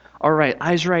All right,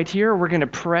 eyes right here. We're going to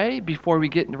pray before we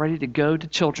get ready to go to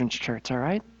Children's Church, all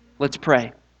right? Let's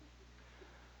pray.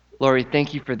 Lord, we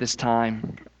thank you for this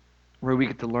time where we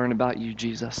get to learn about you,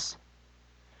 Jesus,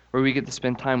 where we get to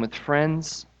spend time with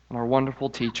friends and our wonderful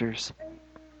teachers.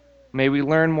 May we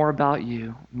learn more about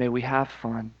you. May we have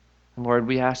fun. And Lord,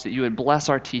 we ask that you would bless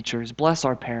our teachers, bless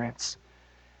our parents,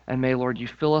 and may, Lord, you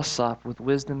fill us up with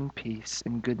wisdom and peace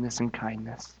and goodness and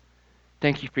kindness.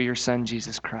 Thank you for your Son,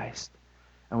 Jesus Christ.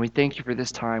 And we thank you for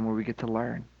this time where we get to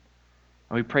learn.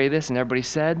 And we pray this, and everybody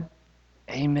said,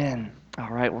 Amen. All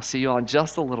right, we'll see you all in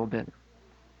just a little bit.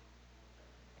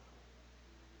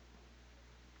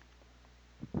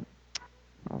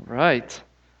 All right.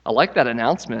 I like that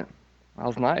announcement. That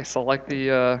was nice. I like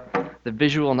the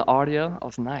visual and the audio. That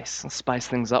was nice. Let's spice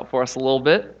things up for us a little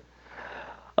bit.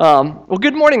 Well,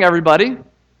 good morning, everybody.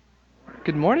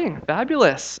 Good morning.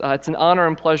 Fabulous. It's an honor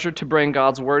and pleasure to bring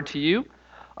God's Word to you.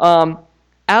 Um,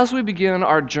 as we begin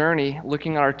our journey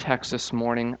looking at our text this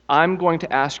morning, I'm going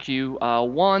to ask you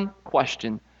one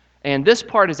question. And this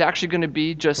part is actually going to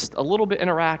be just a little bit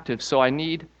interactive, so I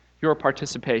need your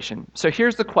participation. So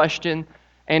here's the question,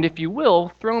 and if you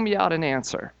will, throw me out an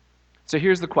answer. So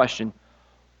here's the question.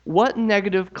 What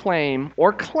negative claim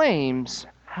or claims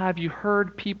have you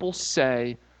heard people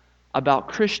say about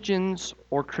Christians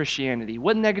or Christianity?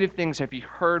 What negative things have you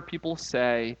heard people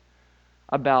say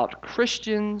about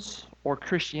Christians or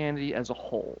Christianity as a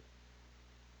whole?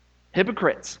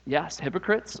 Hypocrites. Yes,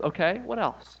 hypocrites. Okay, what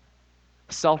else?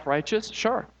 Self-righteous.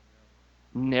 Sure.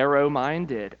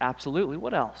 Narrow-minded. Absolutely.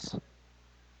 What else?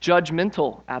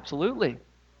 Judgmental. Absolutely.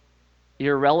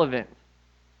 Irrelevant.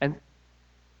 And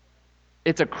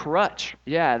it's a crutch.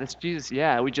 Yeah, that's Jesus.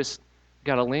 Yeah, we just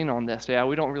got to lean on this. Yeah,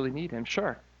 we don't really need him.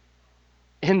 Sure.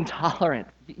 Intolerant.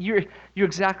 You're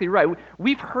exactly right.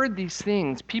 We've heard these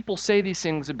things. People say these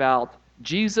things about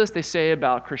Jesus. They say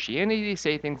about Christianity. They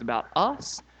say things about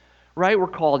us, right? We're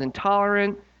called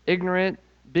intolerant, ignorant,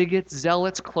 bigots,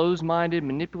 zealots, closed-minded,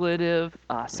 manipulative,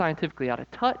 scientifically out of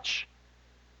touch.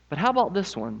 But how about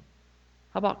this one?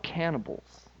 How about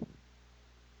cannibals?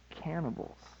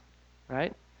 Cannibals,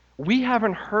 right? We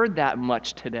haven't heard that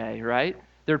much today, right?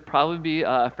 There'd probably be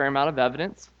a fair amount of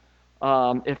evidence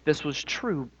if this was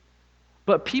true.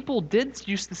 But people did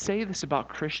used to say this about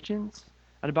Christians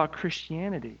and about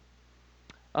Christianity.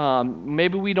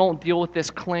 Maybe we don't deal with this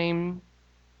claim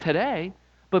today,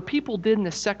 but people did in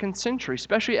the second century,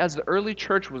 especially as the early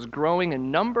church was growing in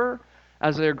number,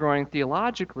 as they were growing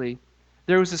theologically.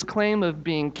 There was this claim of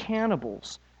being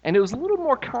cannibals, and it was a little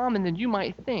more common than you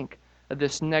might think of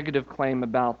this negative claim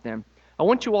about them. I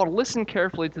want you all to listen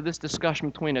carefully to this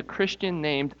discussion between a Christian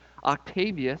named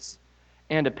Octavius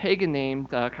and a pagan named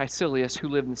Caecilius who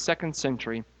lived in the second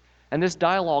century. And this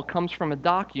dialogue comes from a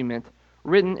document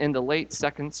written in the late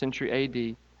second century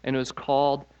AD, and it was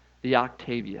called the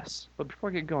Octavius. But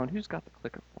before I get going, who's got the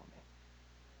clicker for me?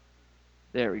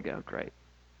 There we go, great.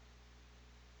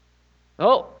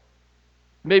 Oh,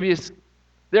 maybe it's,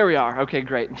 there we are. Okay,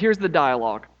 great. Here's the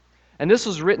dialogue. And this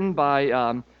was written by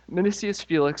Minucius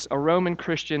Felix, a Roman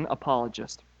Christian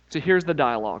apologist. So here's the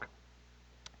dialogue.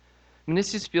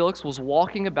 Minucius Felix was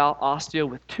walking about Ostia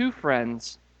with two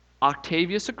friends,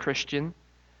 Octavius a Christian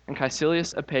and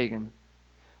Caecilius a pagan.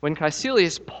 When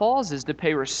Caecilius pauses to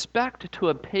pay respect to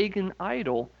a pagan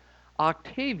idol,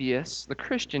 Octavius, the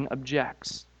Christian,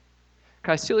 objects.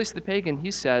 Caecilius the pagan,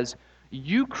 he says,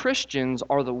 "You Christians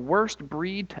are the worst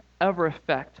breed to ever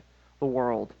affect the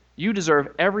world. You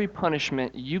deserve every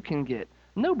punishment you can get.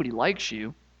 Nobody likes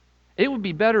you. It would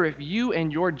be better if you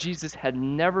and your Jesus had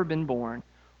never been born.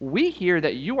 We hear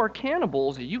that you are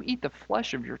cannibals, you eat the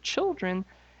flesh of your children,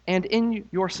 and in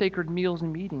your sacred meals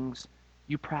and meetings,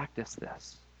 you practice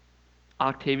this."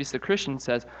 Octavius the Christian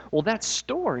says, "Well, that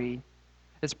story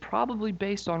is probably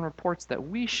based on reports that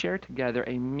we share together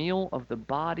a meal of the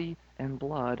body and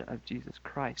blood of Jesus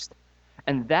Christ.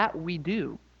 And that we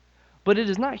do. But it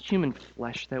is not human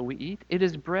flesh that we eat. It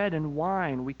is bread and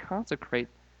wine we consecrate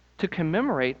to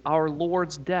commemorate our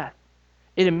Lord's death.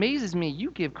 It amazes me you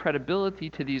give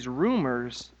credibility to these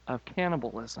rumors of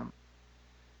cannibalism.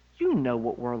 You know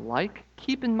what we're like.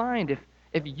 Keep in mind,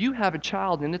 if you have a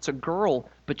child and it's a girl,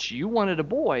 but you wanted a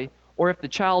boy, or if the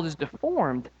child is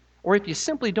deformed, or if you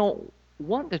simply don't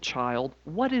want the child,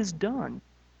 what is done?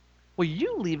 Well,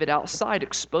 you leave it outside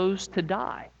exposed to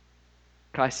die."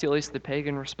 Caecilius the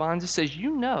pagan responds, he says,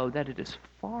 "You know that it is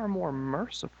far more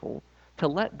merciful to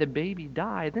let the baby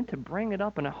die than to bring it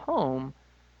up in a home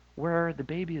where the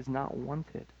baby is not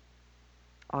wanted."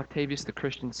 Octavius the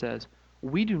Christian says,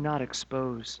 "We do not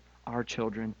expose our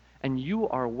children, and you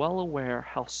are well aware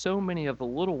how so many of the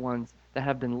little ones that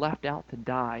have been left out to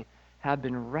die have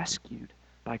been rescued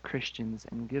by Christians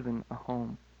and given a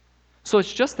home. So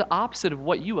it's just the opposite of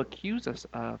what you accuse us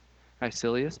of,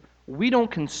 Caecilius. We don't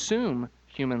consume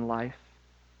human life.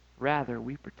 Rather,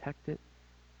 we protect it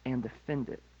and defend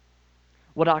it.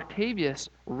 What Octavius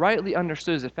rightly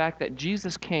understood is the fact that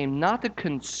Jesus came not to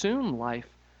consume life,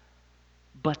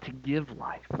 but to give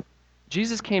life.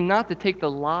 Jesus came not to take the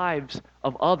lives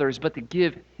of others, but to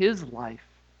give his life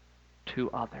to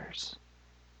others,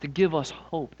 to give us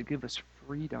hope, to give us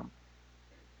freedom,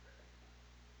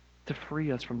 to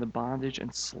free us from the bondage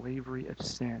and slavery of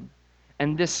sin.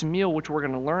 And this meal, which we're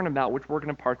going to learn about, which we're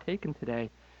going to partake in today,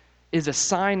 is a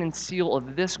sign and seal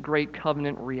of this great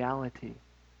covenant reality.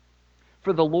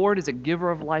 For the Lord is a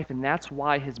giver of life, and that's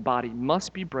why his body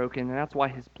must be broken, and that's why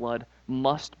his blood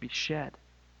must be shed.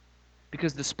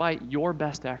 Because despite your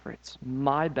best efforts,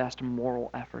 my best moral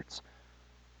efforts,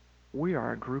 we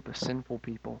are a group of sinful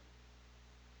people,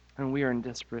 and we are in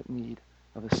desperate need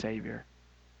of a Savior.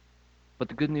 But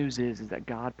the good news is that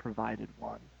God provided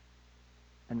one,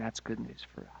 and that's good news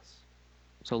for us.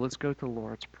 So let's go to the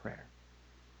Lord's Prayer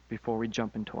before we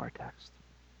jump into our text.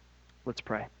 Let's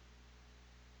pray.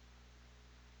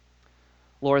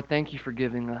 Lord, thank you for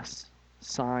giving us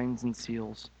signs and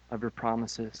seals of your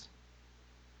promises.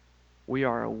 We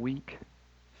are a weak,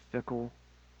 fickle,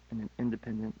 and an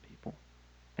independent people,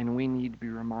 and we need to be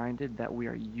reminded that we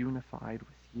are unified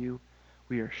with you,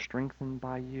 we are strengthened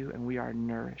by you, and we are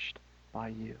nourished by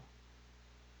you.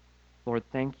 Lord,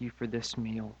 thank you for this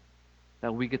meal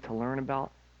that we get to learn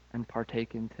about and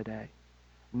partake in today.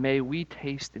 May we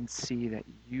taste and see that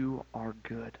you are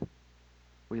good.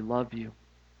 We love you.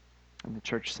 And the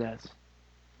church says,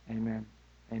 amen.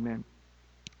 Amen.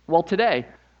 Well, today,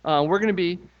 we're going to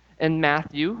be in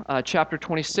Matthew chapter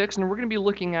 26, and we're going to be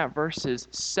looking at verses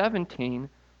 17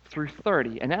 through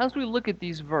 30. And as we look at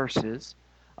these verses,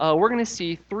 we're going to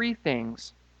see three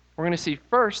things. We're going to see,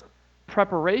 first,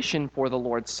 preparation for the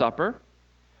Lord's Supper.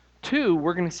 Two,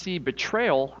 we're going to see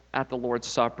betrayal at the Lord's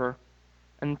Supper.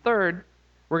 And third,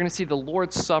 we're going to see the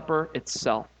Lord's Supper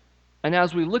itself. And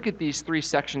as we look at these three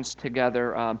sections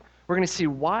together, we're going to see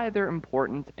why they're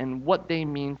important and what they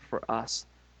mean for us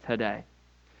today.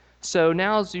 So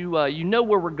now as you know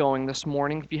where we're going this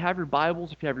morning, if you have your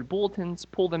Bibles, if you have your bulletins,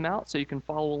 pull them out so you can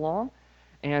follow along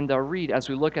and read as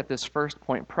we look at this first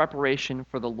point, preparation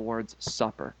for the Lord's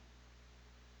Supper.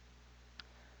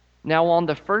 Now on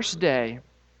the first day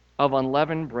of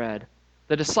unleavened bread,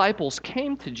 the disciples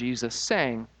came to Jesus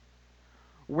saying,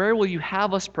 "Where will you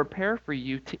have us prepare for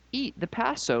you to eat the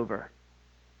Passover?"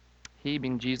 He,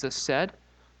 being Jesus, said,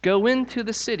 "Go into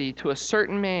the city to a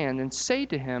certain man and say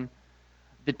to him,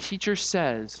 'The teacher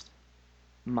says,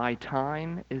 my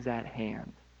time is at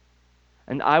hand,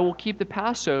 and I will keep the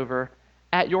Passover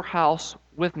at your house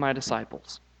with my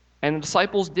disciples.' And the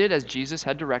disciples did as Jesus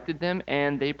had directed them,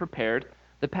 and they prepared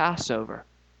the Passover.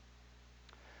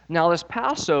 Now this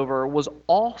Passover was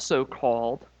also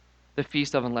called the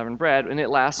Feast of Unleavened Bread, and it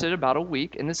lasted about a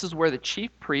week, and this is where the chief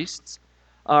priests,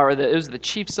 it was the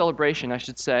chief celebration, I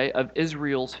should say, of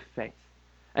Israel's faith.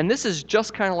 And this is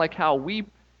just kind of like how we,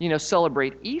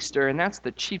 celebrate Easter, and that's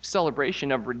the chief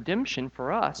celebration of redemption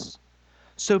for us.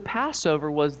 So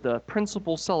Passover was the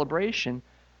principal celebration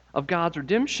of God's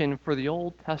redemption for the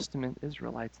Old Testament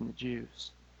Israelites and the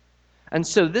Jews. And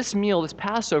so this meal, this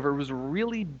Passover, was a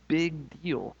really big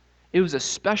deal. It was a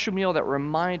special meal that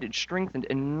reminded, strengthened,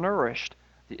 and nourished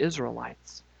the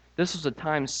Israelites. This was a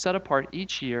time set apart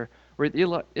each year where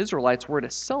the Israelites were to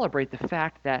celebrate the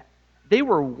fact that they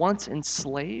were once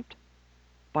enslaved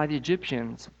by the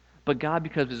Egyptians, but God,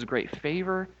 because of his great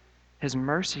favor, his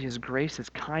mercy, his grace, his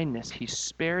kindness, he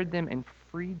spared them and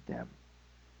freed them.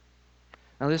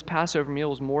 Now this Passover meal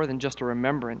was more than just a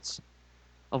remembrance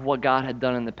of what God had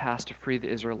done in the past to free the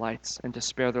Israelites and to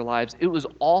spare their lives. It was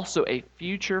also a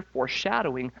future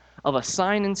foreshadowing of a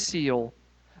sign and seal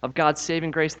of God's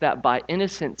saving grace, that by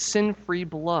innocent, sin-free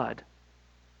blood,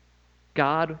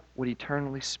 God would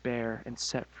eternally spare and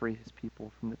set free his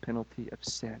people from the penalty of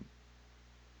sin.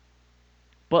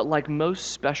 But like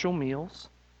most special meals,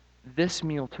 this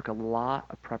meal took a lot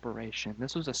of preparation.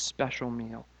 This was a special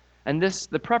meal. And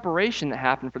the preparation that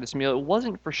happened for this meal, it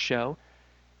wasn't for show.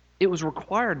 It was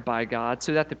required by God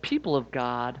so that the people of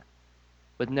God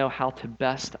would know how to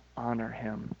best honor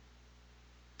him.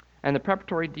 And the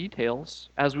preparatory details,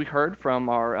 as we heard from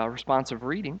our responsive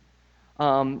reading,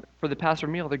 for the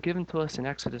Passover meal, they're given to us in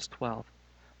Exodus 12.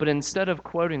 But instead of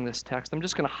quoting this text, I'm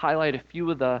just going to highlight a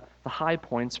few of the high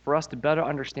points for us to better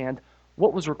understand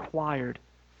what was required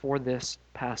for this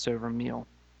Passover meal.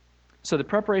 So the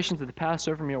preparations of the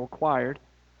Passover meal required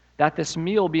that this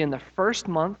meal be in the first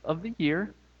month of the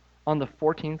year, on the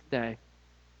 14th day,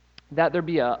 that there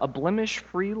be a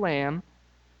blemish-free lamb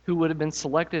who would have been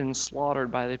selected and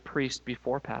slaughtered by the priest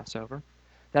before Passover,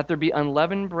 that there be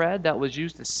unleavened bread that was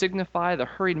used to signify the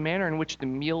hurried manner in which the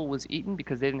meal was eaten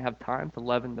because they didn't have time to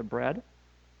leaven the bread,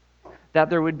 that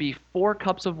there would be 4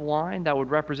 cups of wine that would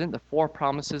represent the 4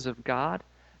 promises of God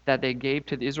that they gave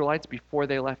to the Israelites before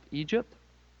they left Egypt.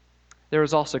 There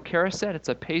was also charoset. It's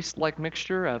a paste-like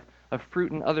mixture of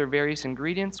fruit and other various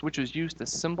ingredients, which was used to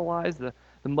symbolize the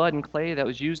mud and clay that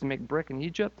was used to make brick in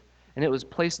Egypt. And it was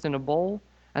placed in a bowl,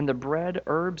 and the bread,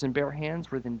 herbs, and bare hands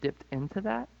were then dipped into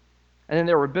that. And then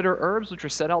there were bitter herbs, which were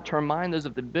set out to remind those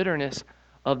of the bitterness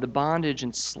of the bondage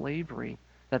and slavery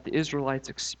that the Israelites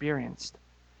experienced.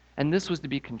 And this was to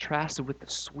be contrasted with the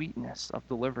sweetness of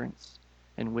deliverance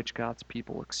in which God's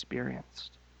people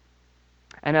experienced.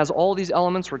 And as all these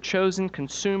elements were chosen,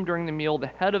 consumed during the meal, the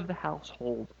head of the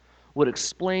household would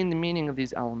explain the meaning of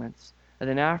these elements. And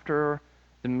then after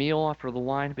the meal, after the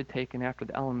wine had been taken, after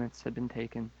the elements had been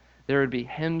taken, there would be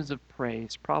hymns of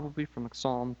praise, probably from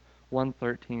Psalm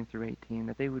 113 through 18,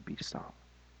 that they would be sung.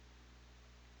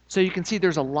 So you can see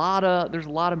there's a lot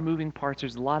of moving parts,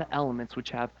 there's a lot of elements which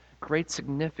have great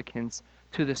significance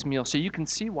to this meal. So you can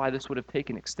see why this would have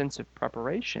taken extensive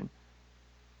preparation.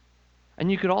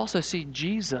 And you could also see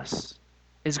Jesus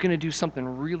is going to do something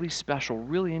really special,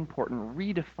 really important,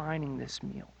 redefining this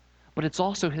meal. But it's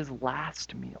also his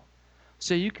last meal.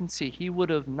 So you can see he would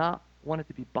have not wanted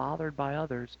to be bothered by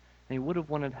others, and he would have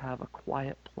wanted to have a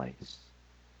quiet place.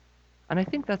 And I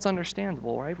think that's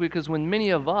understandable, right? Because when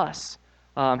many of us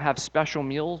have special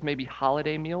meals, maybe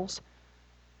holiday meals,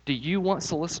 do you want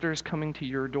solicitors coming to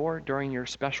your door during your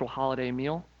special holiday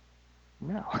meal?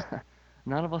 No.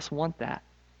 None of us want that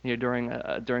during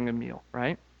a meal,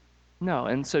 right? No.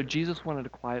 And so Jesus wanted a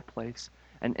quiet place,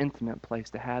 an intimate place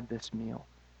to have this meal.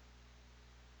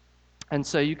 And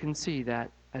so you can see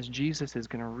that as Jesus is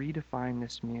going to redefine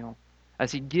this meal,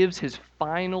 as he gives his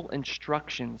final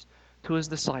instructions to his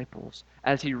disciples,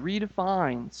 as he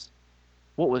redefines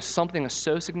what was something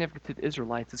so significant to the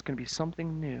Israelites, it's going to be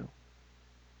something new.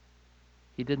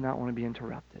 He did not want to be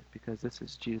interrupted because this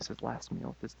is Jesus' last meal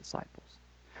with his disciples.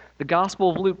 The Gospel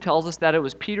of Luke tells us that it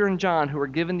was Peter and John who were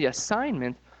given the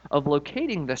assignment of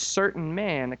locating the certain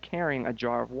man carrying a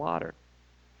jar of water.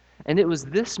 And it was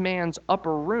this man's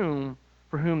upper room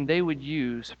for whom they would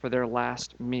use for their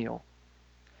last meal.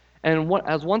 And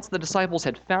as once the disciples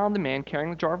had found the man carrying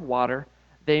the jar of water,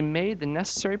 they made the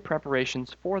necessary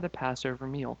preparations for the Passover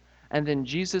meal. And then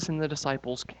Jesus and the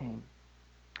disciples came.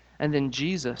 And then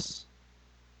Jesus,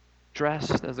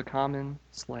 dressed as a common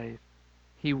slave,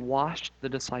 he washed the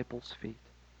disciples' feet.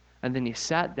 And then he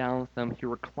sat down with them. He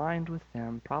reclined with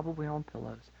them, probably on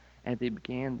pillows, and they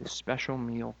began this special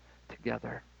meal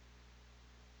together.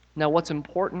 Now, what's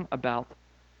important about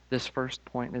this first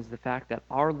point is the fact that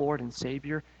our Lord and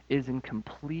Savior is in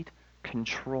complete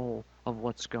control of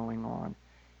what's going on.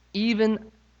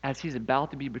 Even as he's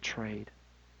about to be betrayed,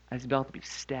 as he's about to be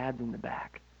stabbed in the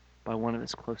back by one of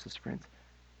his closest friends,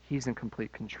 he's in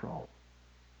complete control.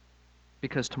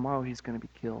 Because tomorrow he's going to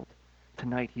be killed.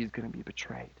 Tonight he's going to be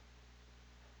betrayed.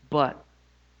 But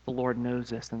the Lord knows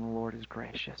this, and the Lord is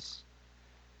gracious.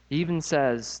 He even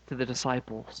says to the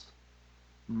disciples,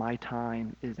 "My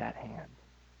time is at hand."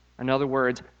 In other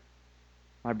words,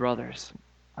 my brothers,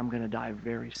 I'm going to die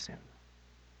very soon.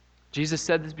 Jesus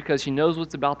said this because he knows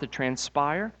what's about to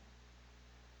transpire.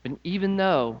 But even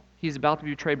though he's about to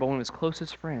be betrayed by one of his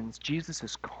closest friends, Jesus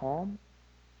is calm.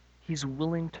 He's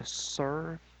willing to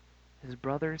serve his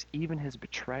brothers, even his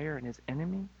betrayer and his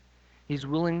enemy. He's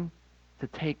willing to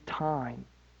take time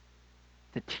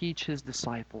to teach his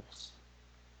disciples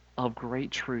of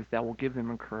great truth that will give them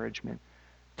encouragement,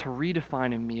 to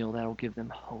redefine a meal that will give them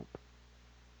hope.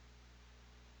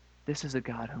 This is a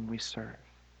God whom we serve,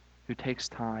 who takes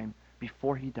time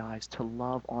before he dies to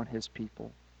love on his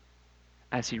people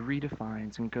as he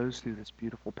redefines and goes through this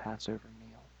beautiful Passover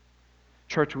meal.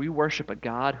 Church, we worship a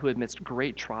God who, amidst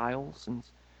great trials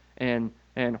and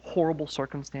horrible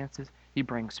circumstances, he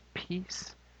brings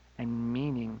peace and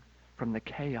meaning from the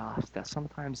chaos that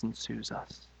sometimes ensues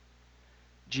us.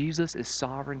 Jesus is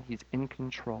sovereign. He's in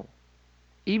control.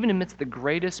 Even amidst the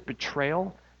greatest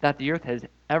betrayal that the earth has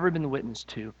ever been witness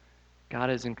to, God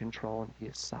is in control and he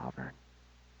is sovereign.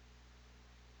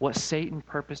 What Satan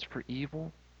purposed for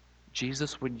evil,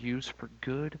 Jesus would use for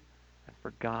good and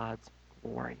for God's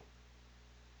glory.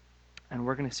 And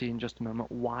we're going to see in just a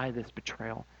moment why this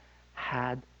betrayal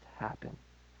had to happen.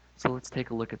 So let's take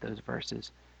a look at those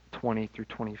verses 20 through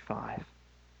 25.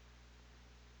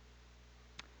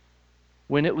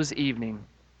 When it was evening,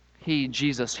 he,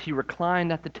 Jesus, he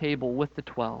reclined at the table with the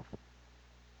 12.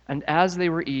 And as they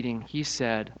were eating, he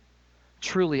said,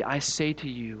 "Truly I say to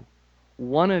you,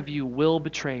 one of you will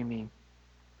betray me."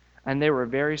 And they were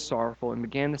very sorrowful and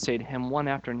began to say to him one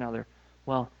after another,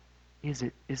 "Well, is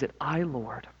it I,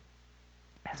 Lord?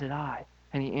 Is it I?"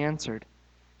 And he answered,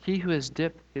 "He who has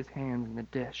dipped his hand in the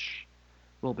dish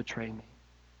will betray me.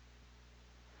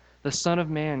 The Son of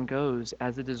Man goes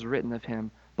as it is written of him,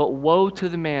 but woe to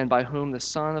the man by whom the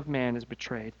Son of Man is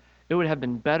betrayed. It would have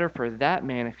been better for that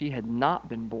man if he had not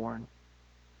been born."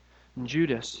 And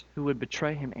Judas, who would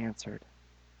betray him, answered,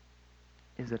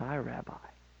 "Is it I, Rabbi?"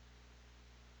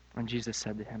 And Jesus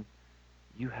said to him,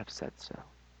 "You have said so."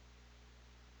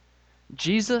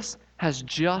 Jesus has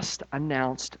just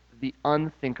announced the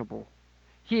unthinkable.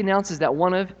 He announces that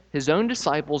one of his own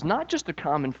disciples, not just a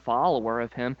common follower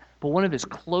of him, but one of his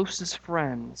closest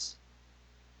friends,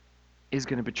 is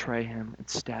going to betray him and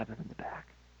stab him in the back.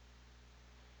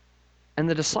 And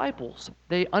the disciples,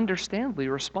 they understandably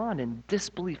respond in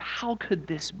disbelief. How could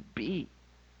this be?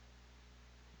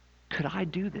 Could I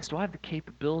do this? Do I have the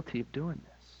capability of doing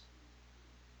this?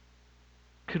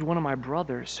 Could one of my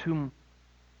brothers, whom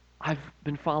I've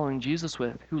been following Jesus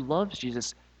with, who loves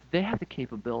Jesus, do they have the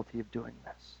capability of doing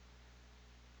this?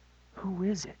 Who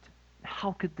is it?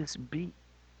 How could this be?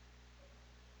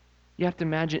 You have to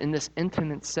imagine in this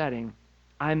intimate setting,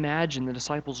 I imagine the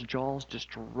disciples' jaws just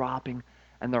dropping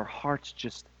and their hearts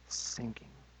just sinking.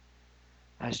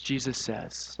 As Jesus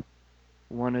says,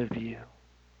 one of you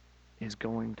is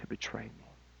going to betray me.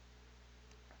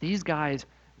 These guys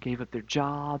gave up their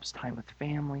jobs, time with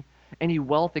family, any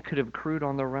wealth they could have accrued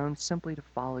on their own simply to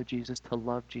follow Jesus, to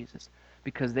love Jesus,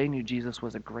 because they knew Jesus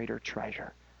was a greater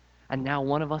treasure. And now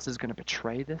one of us is going to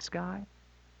betray this guy?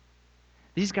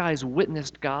 These guys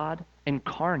witnessed God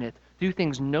incarnate do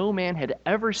things no man had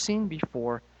ever seen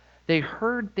before. They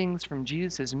heard things from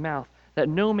Jesus' mouth that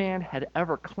no man had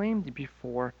ever claimed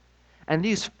before. And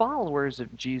these followers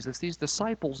of Jesus, these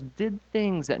disciples, did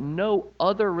things that no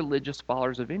other religious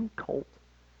followers of any cult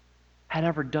had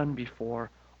ever done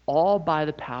before, all by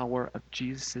the power of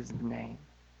Jesus' name.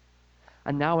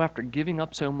 And now, after giving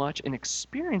up so much and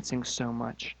experiencing so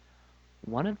much,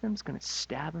 one of them's going to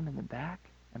stab him in the back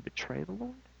and betray the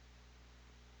Lord?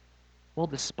 Well,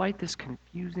 despite this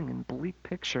confusing and bleak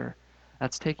picture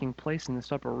that's taking place in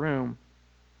this upper room,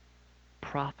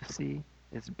 prophecy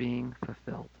is being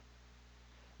fulfilled.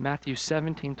 Matthew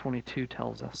 17:22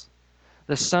 tells us,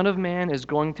 "The Son of Man is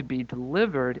going to be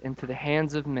delivered into the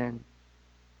hands of men."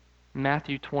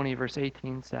 Matthew 20, verse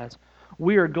 18 says,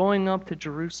 "We are going up to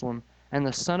Jerusalem, and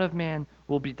the Son of Man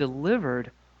will be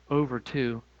delivered over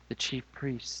to the chief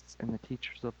priests and the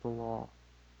teachers of the law."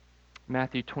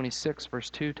 Matthew 26, verse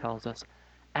 2 tells us,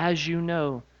 "As you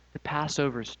know, the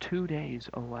Passover is 2 days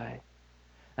away,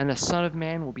 and the Son of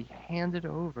Man will be handed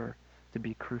over to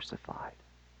be crucified."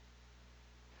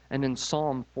 And in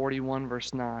Psalm 41,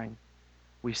 verse 9,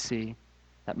 we see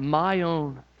that my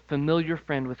own familiar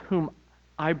friend with whom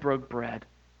I broke bread,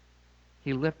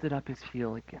 he lifted up his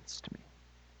heel against me.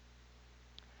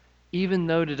 Even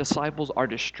though the disciples are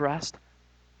distressed,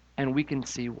 and we can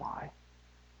see why,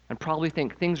 and probably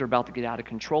think things are about to get out of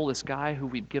control, this guy who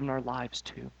we've given our lives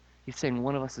to, he's saying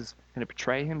one of us is going to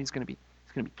betray him, he's going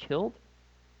to be killed.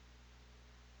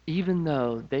 Even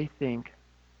though they think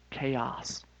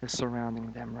chaos is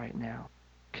surrounding them right now,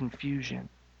 confusion,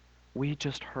 we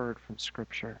just heard from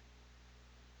Scripture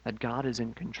that God is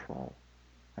in control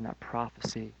and that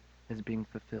prophecy is being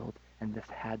fulfilled, and this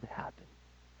had to happen.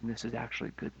 And this is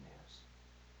actually good news.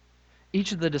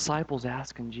 Each of the disciples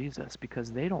asking Jesus,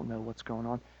 because they don't know what's going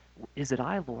on, "Is it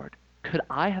I, Lord? Could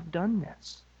I have done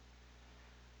this?"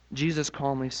 Jesus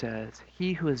calmly says,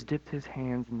 "He who has dipped his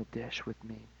hands in the dish with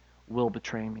me will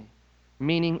betray me,"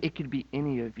 meaning it could be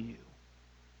any of you.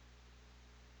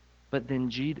 But then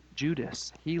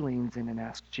Judas, he leans in and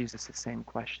asks Jesus the same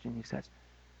question. He says,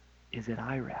 "Is it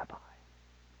I, Rabbi?"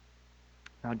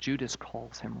 Now Judas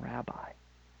calls him Rabbi,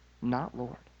 not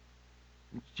Lord.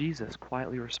 Jesus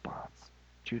quietly responds,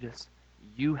 "Judas,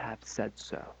 you have said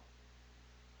so."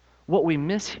 What we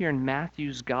miss here in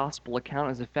Matthew's gospel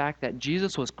account is the fact that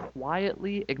Jesus was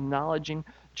quietly acknowledging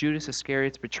Judas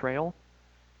Iscariot's betrayal,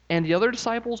 and the other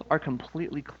disciples are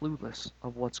completely clueless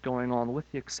of what's going on,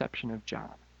 with the exception of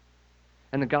John.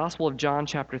 In the Gospel of John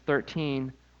chapter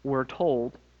 13, we're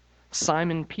told,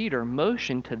 Simon Peter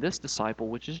motioned to this disciple,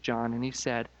 which is John, and he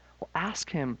said, "Well, ask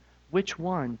him which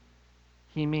one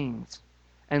he means."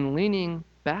 And leaning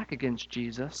back against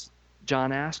Jesus,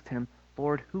 John asked him,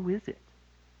 "Lord, who is it?"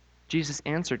 Jesus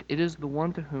answered, "It is the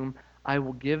one to whom I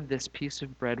will give this piece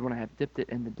of bread when I have dipped it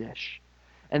in the dish."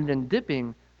 And then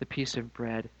dipping the piece of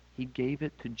bread, he gave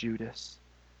it to Judas,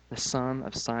 the son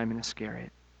of Simon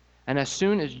Iscariot. And as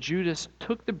soon as Judas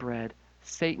took the bread,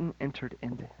 Satan entered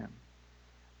into him.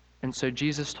 And so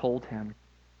Jesus told him,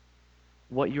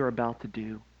 what you're about to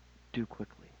do, do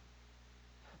quickly.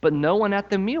 But no one at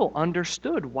the meal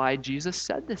understood why Jesus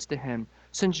said this to him.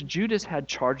 Since Judas had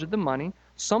charge of the money,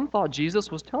 some thought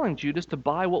Jesus was telling Judas to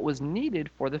buy what was needed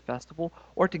for the festival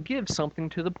or to give something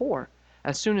to the poor.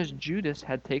 As soon as Judas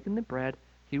had taken the bread,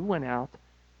 he went out,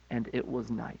 and it was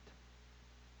night.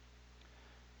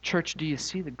 Church, do you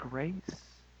see the grace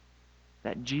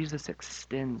that Jesus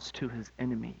extends to his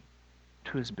enemy,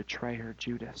 to his betrayer,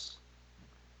 Judas?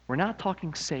 We're not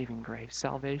talking saving grace,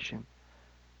 salvation,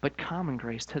 but common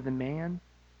grace to the man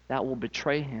that will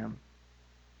betray him,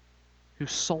 who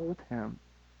sold him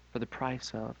for the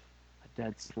price of a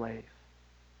dead slave.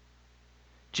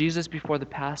 Jesus, before the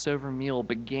Passover meal,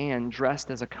 began dressed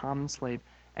as a common slave,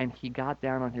 and he got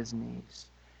down on his knees,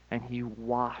 and he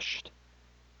washed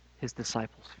his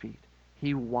disciples' feet.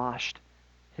 He washed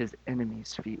his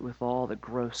enemies' feet with all the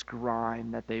gross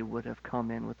grime that they would have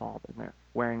come in with all their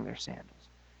wearing their sandals.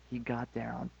 He got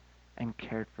down and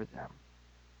cared for them.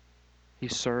 He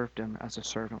served them as a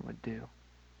servant would do.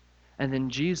 And then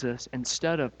Jesus,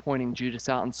 instead of pointing Judas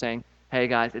out and saying, hey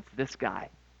guys, it's this guy.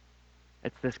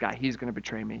 It's this guy. He's going to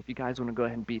betray me. If you guys want to go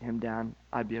ahead and beat him down,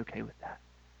 I'd be okay with that.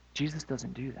 Jesus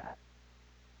doesn't do that.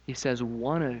 He says,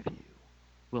 one of you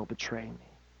will betray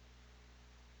me.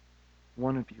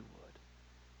 One of you would.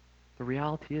 The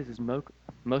reality is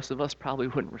most of us probably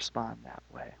wouldn't respond that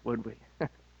way, would we?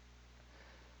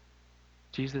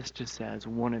 Jesus just says,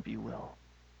 one of you will.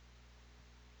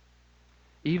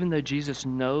 Even though Jesus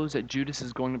knows that Judas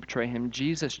is going to betray him,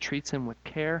 Jesus treats him with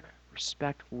care,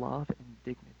 respect, love, and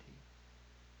dignity.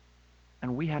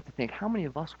 And we have to think, how many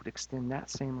of us would extend that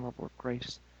same level of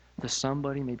grace to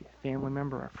somebody, maybe a family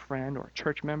member, a friend, or a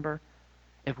church member,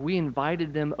 if we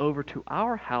invited them over to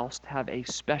our house to have a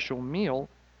special meal,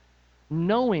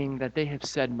 knowing that they have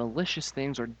said malicious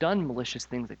things or done malicious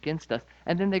things against us,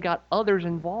 and then they got others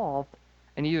involved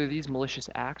in either these malicious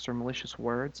acts or malicious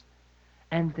words,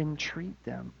 and then treat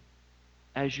them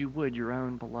as you would your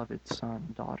own beloved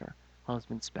son, daughter,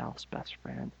 husband, spouse, best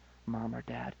friend, mom or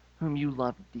dad, whom you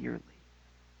love dearly.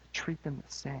 To treat them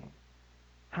the same.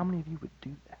 How many of you would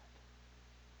do that?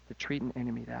 To treat an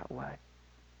enemy that way?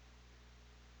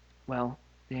 Well,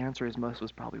 the answer is most of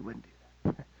us probably wouldn't do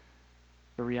that.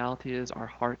 The reality is our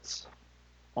hearts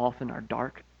often are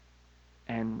dark,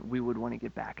 and we would want to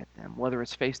get back at them, whether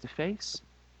it's face to face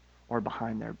or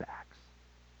behind their backs.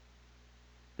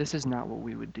 This is not what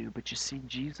we would do, but you see,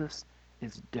 Jesus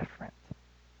is different.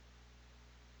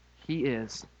 He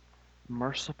is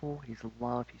merciful, he's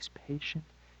love, he's patient,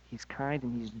 he's kind,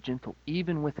 and he's gentle,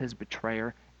 even with his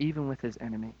betrayer, even with his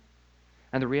enemy.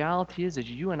 And the reality is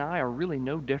you and I are really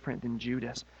no different than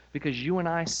Judas, because you and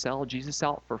I sell Jesus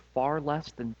out for far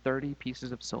less than 30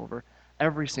 pieces of silver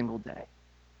every single day.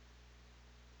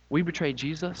 We betray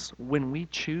Jesus when we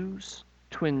choose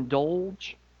to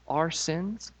indulge our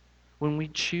sins, when we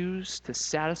choose to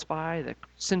satisfy the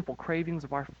sinful cravings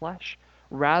of our flesh,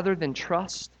 rather than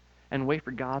trust and wait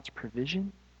for God's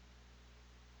provision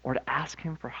or to ask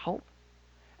him for help.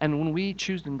 And when we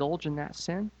choose to indulge in that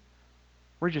sin,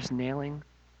 we're just nailing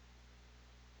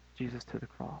Jesus to the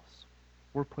cross.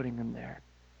 We're putting him there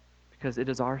because it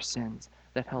is our sins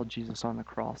that held Jesus on the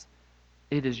cross.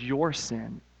 It is your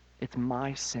sin, it's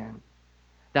my sin,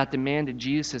 that demanded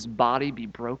Jesus' body be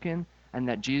broken and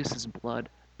that Jesus' blood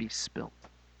be spilt.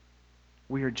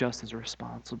 We are just as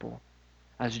responsible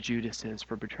as Judas is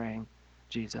for betraying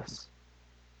Jesus,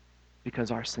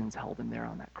 because our sins held him there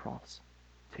on that cross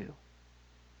too.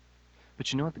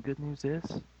 But you know what the good news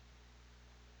is?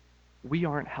 We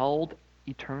aren't held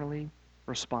eternally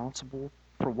responsible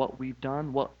for what we've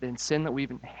done, what the sin that we've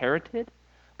inherited,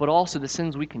 but also the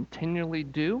sins we continually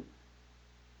do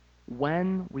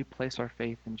when we place our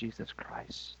faith in Jesus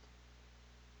Christ.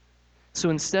 So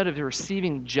instead of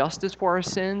receiving justice for our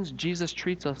sins, Jesus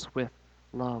treats us with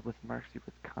love, with mercy,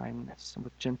 with kindness, and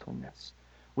with gentleness,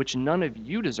 which none of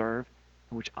you deserve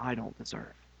and which I don't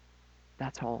deserve.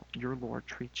 That's how your Lord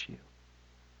treats you.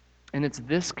 And it's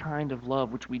this kind of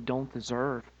love which we don't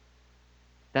deserve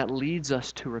that leads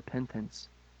us to repentance,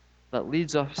 that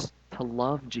leads us to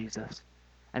love Jesus,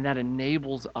 and that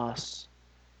enables us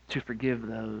to forgive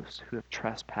those who have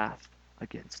trespassed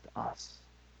against us.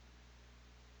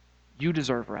 You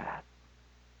deserve wrath.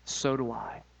 So do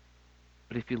I.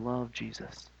 But if you love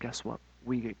Jesus, guess what?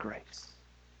 We get grace.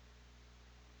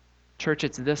 Church,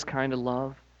 it's this kind of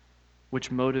love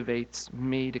which motivates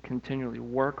me to continually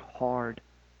work hard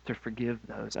to forgive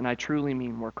those. And I truly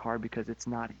mean work hard, because it's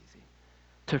not easy.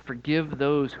 To forgive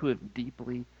those who have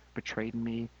deeply betrayed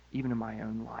me even in my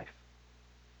own life.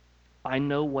 I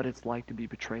know what it's like to be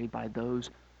betrayed by those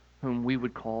whom we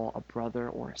would call a brother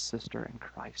or a sister in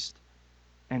Christ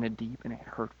in a deep and a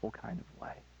hurtful kind of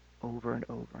way, over and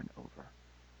over and over.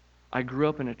 I grew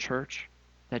up in a church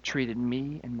that treated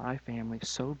me and my family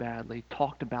so badly,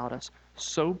 talked about us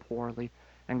so poorly,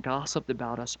 and gossiped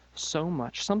about us so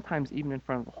much, sometimes even in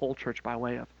front of the whole church by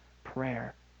way of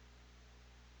prayer,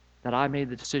 that I made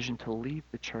the decision to leave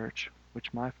the church,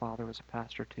 which my father was a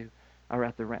pastor to, or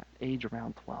at the age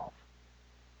around 12.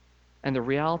 And the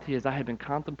reality is I had been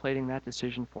contemplating that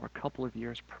decision for a couple of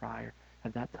years prior,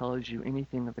 and that tells you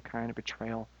anything of the kind of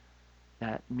betrayal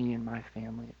that me and my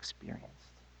family experienced.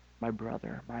 My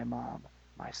brother, my mom,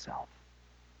 myself.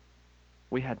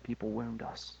 We had people wound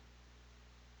us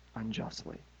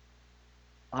unjustly.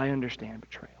 I understand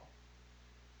betrayal.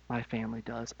 My family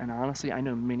does. And honestly, I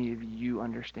know many of you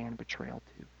understand betrayal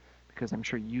too, because I'm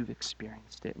sure you've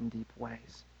experienced it in deep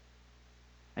ways.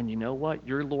 And you know what?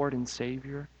 Your Lord and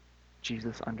Savior,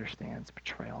 Jesus, understands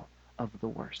betrayal of the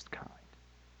worst kind.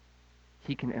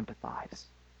 He can empathize.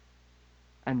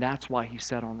 And that's why he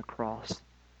said on the cross,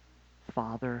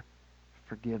 Father,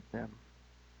 forgive them,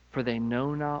 for they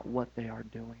know not what they are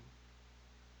doing.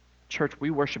 Church,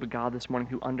 we worship a God this morning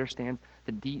who understands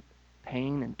the deep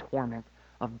pain and torment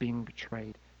of being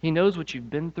betrayed. He knows what you've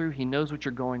been through. He knows what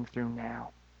you're going through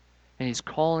now. And he's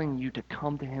calling you to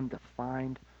come to him to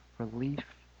find relief,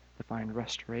 to find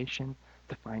restoration,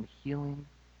 to find healing,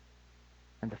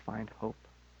 and to find hope.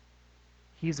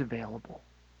 He's available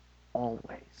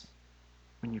always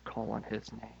when you call on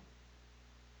his name.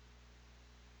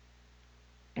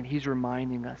 And he's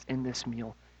reminding us in this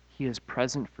meal, he is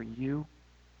present for you,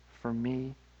 for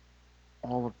me,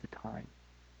 all of the time.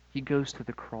 He goes to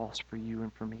the cross for you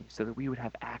and for me so that we would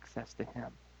have access to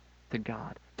him, to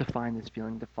God, to find this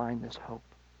feeling, to find this hope.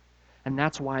 And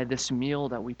that's why this meal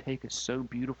that we take is so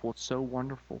beautiful, it's so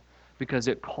wonderful, because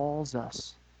it calls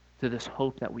us to this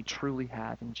hope that we truly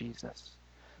have in Jesus.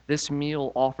 This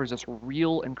meal offers us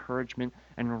real encouragement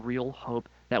and real hope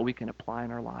that we can apply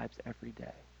in our lives every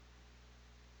day.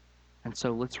 And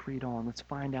so let's read on. Let's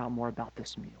find out more about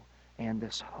this meal and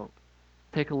this hope.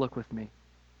 Take a look with me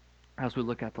as we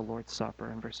look at the Lord's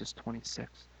Supper in verses 26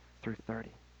 through 30.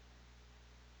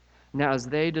 Now as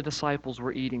they, the disciples,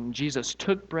 were eating, Jesus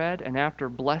took bread, and after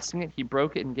blessing it, he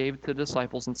broke it and gave it to the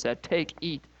disciples and said, Take,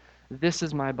 eat, this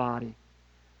is my body.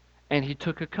 And he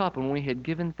took a cup, and when he had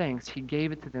given thanks, he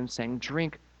gave it to them, saying,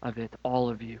 Drink of it, all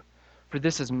of you. For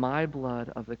this is my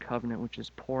blood of the covenant, which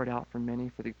is poured out for many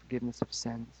for the forgiveness of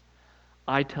sins.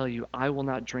 I tell you, I will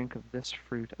not drink of this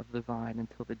fruit of the vine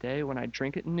until the day when I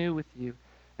drink it new with you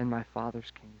in my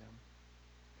Father's kingdom.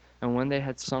 And when they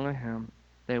had sung a hymn,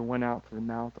 they went out to the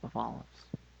Mount of Olives.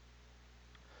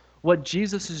 What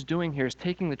Jesus is doing here is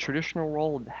taking the traditional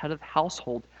role of the head of the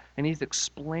household, and he's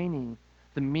explaining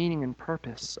the meaning and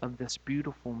purpose of this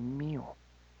beautiful meal.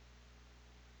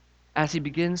 As he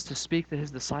begins to speak to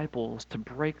his disciples to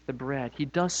break the bread, he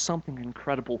does something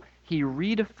incredible. He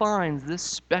redefines this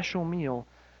special meal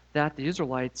that the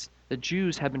Israelites, the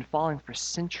Jews, have been following for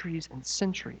centuries and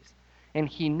centuries. And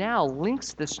he now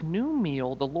links this new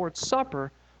meal, the Lord's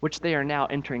Supper, which they are now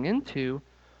entering into,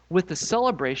 with the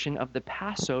celebration of the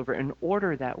Passover in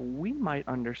order that we might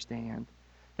understand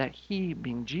that he,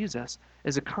 being Jesus,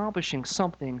 is accomplishing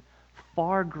something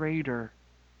far greater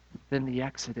than the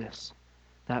Exodus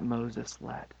that Moses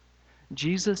led.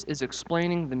 Jesus is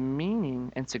explaining the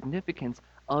meaning and significance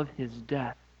of his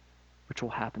death, which will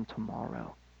happen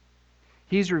tomorrow.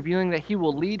 He's revealing that he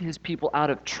will lead his people out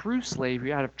of true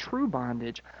slavery, out of true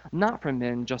bondage, not from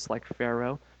men just like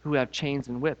Pharaoh, who have chains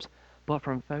and whips, but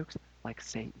from folks like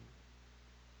Satan,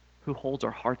 who holds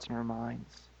our hearts and our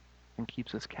minds and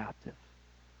keeps us captive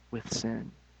with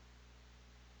sin.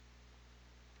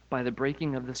 By the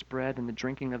breaking of this bread and the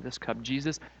drinking of this cup,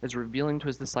 Jesus is revealing to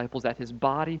his disciples that his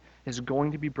body is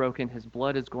going to be broken, his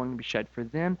blood is going to be shed for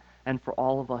them and for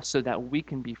all of us so that we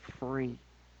can be free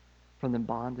from the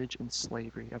bondage and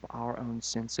slavery of our own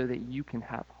sin, so that you can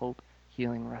have hope,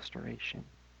 healing, restoration.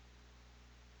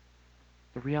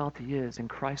 The reality is, in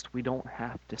Christ, we don't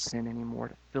have to sin anymore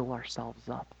to fill ourselves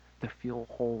up, to feel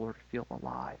whole or to feel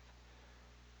alive.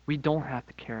 We don't have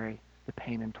to carry the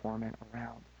pain and torment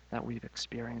around that we've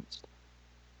experienced.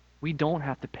 We don't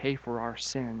have to pay for our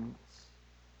sins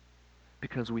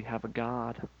because we have a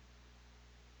God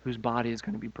whose body is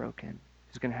going to be broken,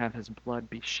 who's going to have his blood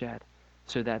be shed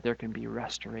so that there can be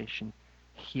restoration,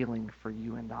 healing for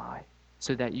you and I,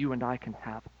 so that you and I can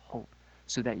have hope,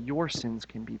 so that your sins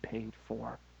can be paid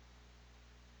for.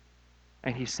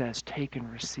 And he says, take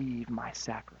and receive my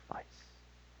sacrifice.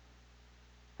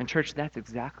 And church, that's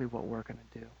exactly what we're going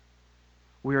to do.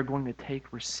 We are going to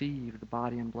receive the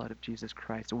body and blood of Jesus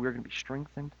Christ, and we are going to be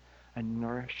strengthened and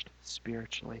nourished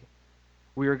spiritually.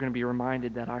 We are going to be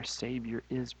reminded that our Savior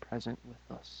is present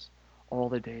with us all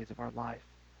the days of our life.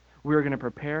 We are going to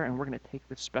prepare, and we're going to take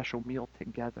this special meal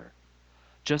together,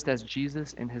 just as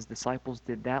Jesus and his disciples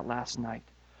did that last night.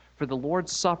 For the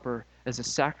Lord's Supper is a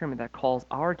sacrament that calls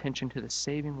our attention to the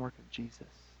saving work of Jesus.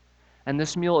 And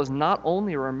this meal is not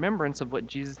only a remembrance of what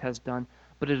Jesus has done,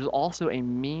 but it is also a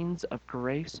means of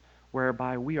grace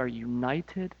whereby we are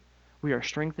united, we are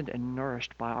strengthened and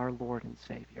nourished by our Lord and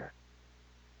Savior.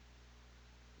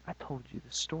 I told you,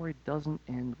 the story doesn't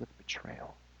end with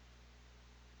betrayal.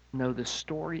 No, the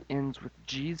story ends with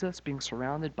Jesus being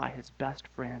surrounded by his best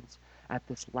friends at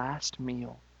this last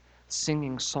meal,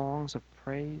 singing songs of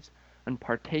praise and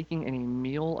partaking in a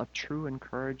meal of true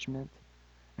encouragement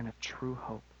and of true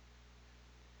hope.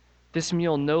 This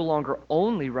meal no longer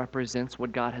only represents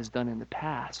what God has done in the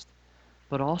past,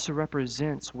 but also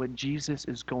represents what Jesus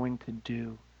is going to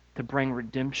do to bring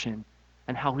redemption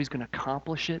and how he's going to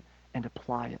accomplish it and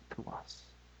apply it to us.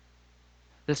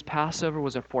 This Passover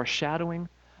was a foreshadowing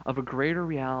of a greater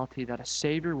reality that a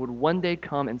Savior would one day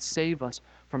come and save us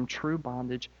from true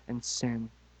bondage and sin.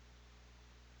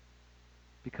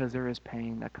 Because there is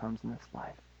pain that comes in this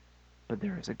life, but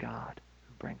there is a God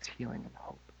who brings healing and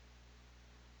hope.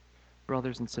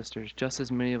 Brothers and sisters, just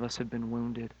as many of us have been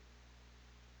wounded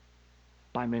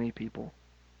by many people,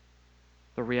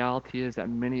 the reality is that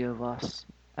many of us,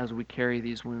 as we carry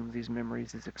these wounds, these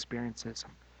memories, these experiences,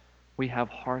 we have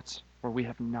hearts where we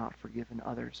have not forgiven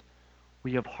others.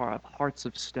 We have hearts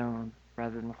of stone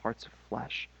rather than hearts of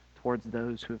flesh towards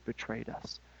those who have betrayed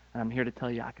us. And I'm here to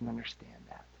tell you I can understand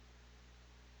that.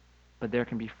 But there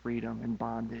can be freedom and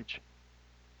bondage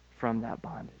from that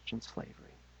bondage and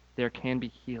slavery. There can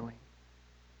be healing.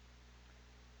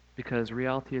 Because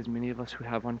reality is many of us who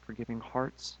have unforgiving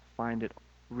hearts find it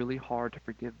really hard to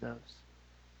forgive those.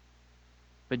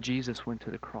 But Jesus went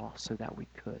to the cross so that we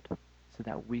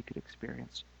could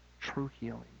experience true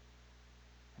healing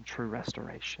and true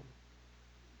restoration.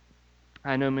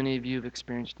 I know many of you have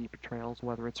experienced deep betrayals,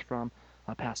 whether it's from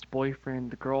a past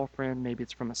boyfriend, a girlfriend, maybe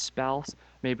it's from a spouse,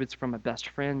 maybe it's from a best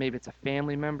friend, maybe it's a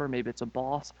family member, maybe it's a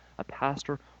boss, a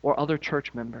pastor, or other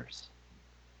church members.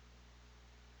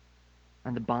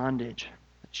 And the bondage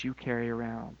that you carry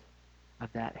around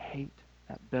of that hate,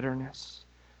 that bitterness,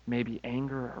 maybe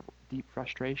anger or deep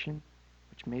frustration,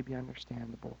 which may be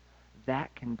understandable,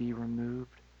 that can be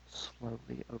removed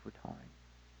slowly over time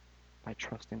by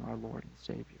trusting our Lord and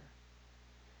Savior.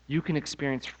 You can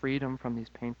experience freedom from these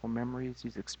painful memories,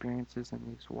 these experiences, and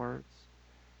these words.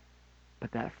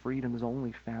 But that freedom is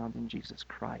only found in Jesus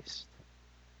Christ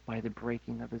by the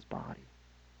breaking of his body,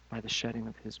 by the shedding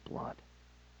of his blood.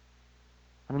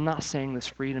 And I'm not saying this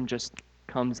freedom just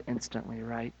comes instantly,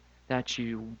 right? That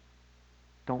you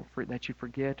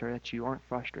forget or that you aren't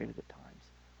frustrated at times.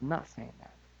 I'm not saying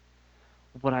that.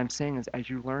 What I'm saying is as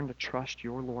you learn to trust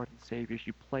your Lord and Savior, as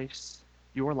you place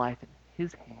your life in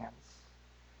his hands,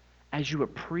 as you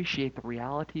appreciate the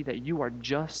reality that you are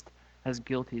just as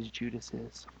guilty as Judas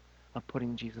is of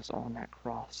putting Jesus on that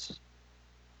cross.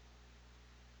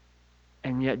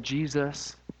 And yet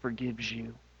Jesus forgives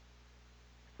you,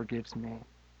 forgives me.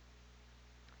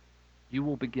 You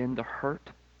will begin to hurt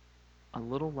a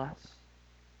little less,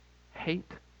 hate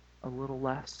a little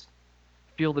less,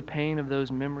 feel the pain of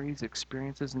those memories,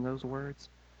 experiences, and those words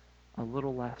a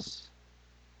little less,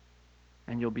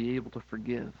 and you'll be able to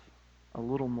forgive a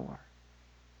little more.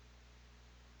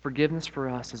 Forgiveness for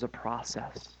us is a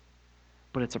process,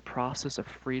 but it's a process of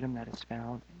freedom that is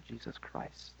found in Jesus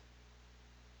Christ.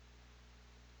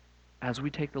 As we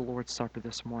take the Lord's Supper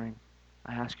this morning,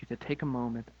 I ask you to take a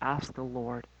moment, ask the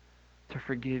Lord to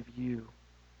forgive you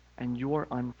and your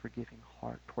unforgiving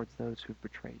heart towards those who've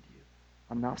betrayed you.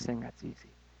 I'm not saying that's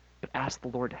easy, but ask the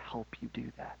Lord to help you do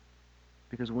that.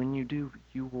 Because when you do,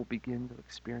 you will begin to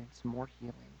experience more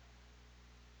healing.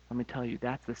 Let me tell you,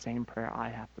 that's the same prayer I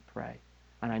have to pray.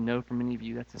 And I know for many of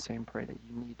you, that's the same prayer that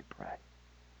you need to pray.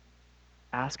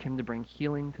 Ask him to bring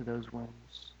healing to those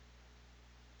wounds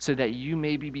so that you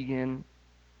maybe begin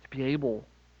to be able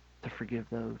to forgive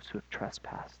those who have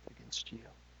trespassed against you.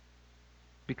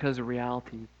 Because the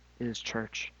reality is,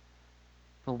 church,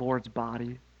 the Lord's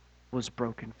body was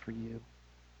broken for you.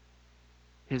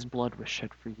 His blood was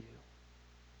shed for you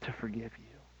to forgive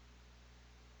you.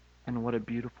 And what a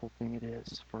beautiful thing it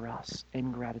is for us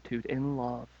in gratitude, in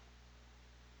love,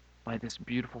 by this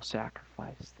beautiful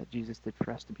sacrifice that Jesus did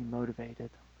for us to be motivated,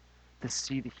 to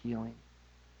see the healing,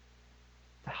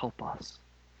 to help us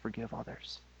forgive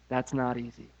others. That's not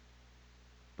easy,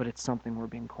 but it's something we're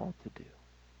being called to do.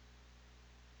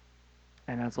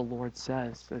 And as the Lord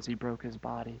says, as he broke his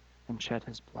body and shed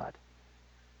his blood,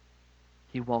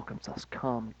 he welcomes us.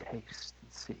 Come, taste,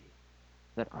 and see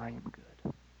that I am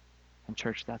good. And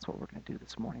church, that's what we're going to do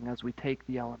this morning. As we take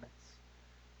the elements,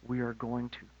 we are going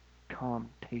to come,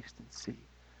 taste, and see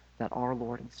that our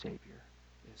Lord and Savior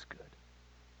is good.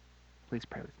 Please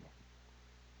pray with me.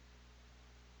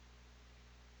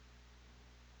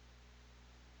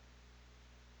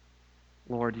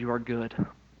 Lord, you are good.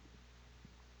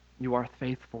 You are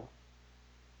faithful.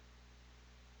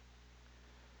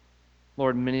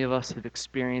 Lord, many of us have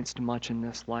experienced much in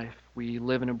this life. We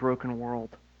live in a broken world.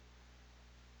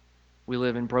 We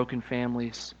live in broken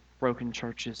families, broken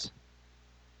churches,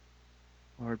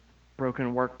 Lord,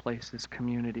 broken workplaces,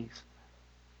 communities.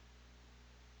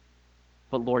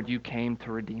 But Lord, you came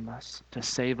to redeem us, to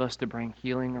save us, to bring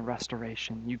healing and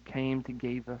restoration. You came to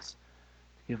give us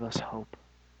hope.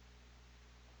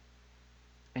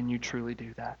 And you truly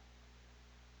do that.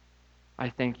 I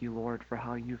thank you, Lord, for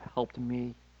how you've helped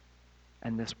me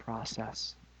in this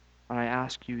process. And I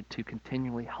ask you to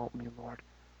continually help me, Lord,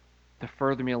 to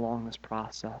further me along this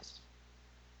process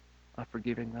of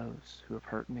forgiving those who have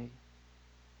hurt me,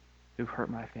 who've hurt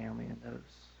my family, and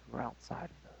those who are outside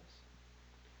of those.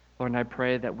 Lord, and I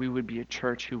pray that we would be a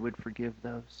church who would forgive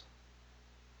those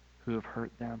who have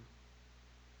hurt them,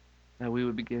 that we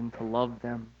would begin to love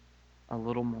them a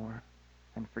little more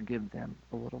and forgive them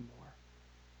a little more.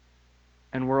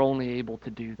 And we're only able to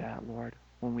do that, Lord,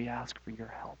 when we ask for your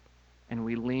help and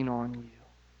we lean on you.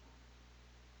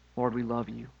 Lord, we love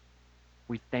you.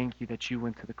 We thank you that you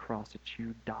went to the cross, that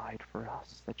you died for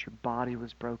us, that your body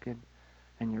was broken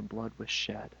and your blood was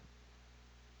shed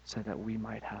so that we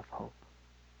might have hope.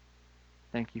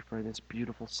 Thank you for this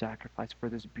beautiful sacrifice, for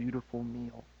this beautiful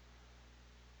meal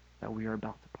that we are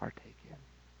about to partake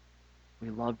in. We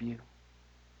love you.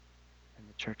 And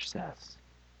the church says,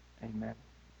 amen.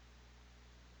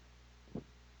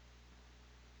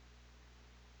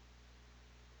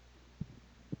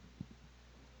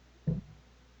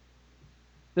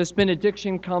 This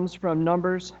benediction comes from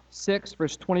Numbers 6,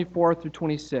 verse 24 through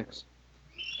 26.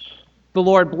 The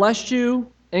Lord bless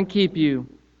you and keep you.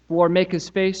 The Lord make his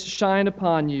face shine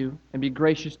upon you and be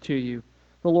gracious to you.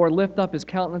 The Lord lift up his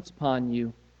countenance upon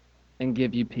you and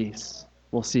give you peace.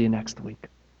 We'll see you next week.